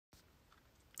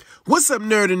What's up,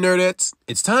 nerd and nerdettes?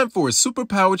 It's time for a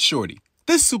superpowered shorty.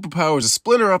 This superpower is a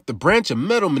splinter off the branch of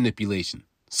metal manipulation.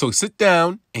 So sit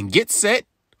down and get set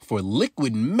for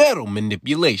liquid metal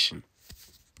manipulation.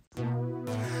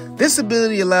 This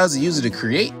ability allows the user to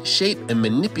create, shape, and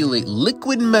manipulate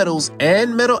liquid metals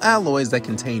and metal alloys that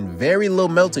contain very low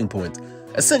melting points,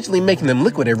 essentially making them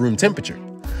liquid at room temperature.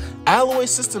 Alloy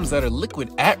systems that are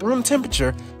liquid at room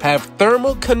temperature have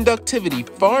thermal conductivity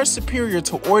far superior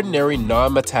to ordinary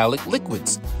non-metallic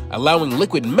liquids, allowing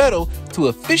liquid metal to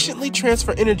efficiently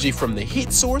transfer energy from the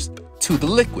heat source to the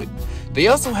liquid. They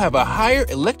also have a higher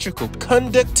electrical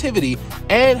conductivity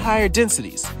and higher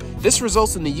densities. This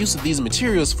results in the use of these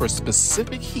materials for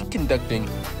specific heat conducting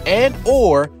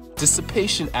and/or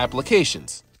dissipation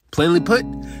applications. Plainly put,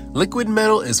 liquid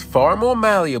metal is far more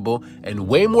malleable and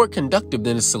way more conductive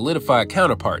than its solidified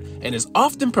counterpart, and is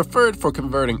often preferred for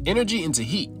converting energy into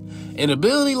heat. An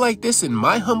ability like this, in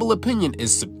my humble opinion,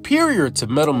 is superior to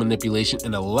metal manipulation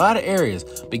in a lot of areas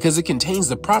because it contains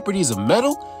the properties of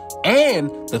metal and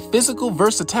the physical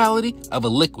versatility of a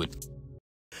liquid.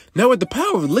 Now, with the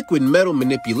power of liquid metal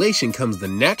manipulation comes the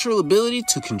natural ability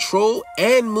to control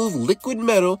and move liquid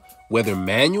metal, whether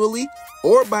manually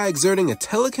or by exerting a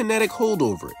telekinetic hold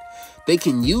over it. They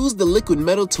can use the liquid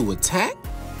metal to attack,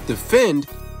 defend,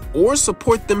 or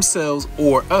support themselves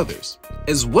or others,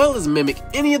 as well as mimic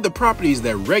any of the properties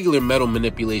that regular metal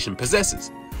manipulation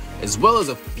possesses, as well as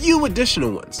a few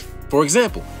additional ones. For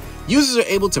example, users are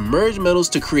able to merge metals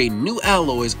to create new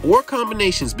alloys or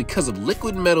combinations because of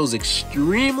liquid metal's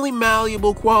extremely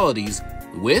malleable qualities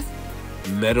with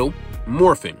metal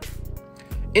morphing.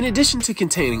 In addition to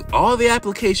containing all the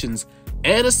applications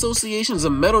and associations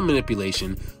of metal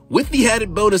manipulation, with the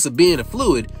added bonus of being a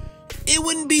fluid, it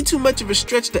wouldn't be too much of a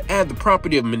stretch to add the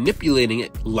property of manipulating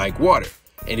it like water.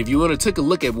 And if you want to take a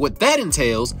look at what that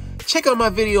entails, check out my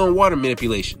video on water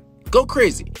manipulation. Go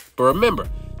crazy. But remember,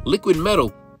 liquid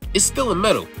metal is still a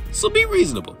metal, so be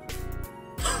reasonable.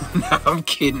 Nah, I'm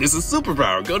kidding. It's a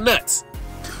superpower. Go nuts.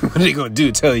 What are they gonna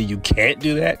do? Tell you can't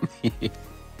do that?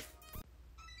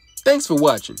 Thanks for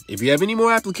watching. If you have any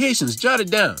more applications, jot it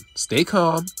down. Stay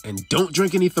calm and don't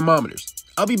drink any thermometers.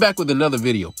 I'll be back with another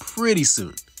video pretty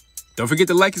soon. Don't forget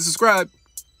to like and subscribe.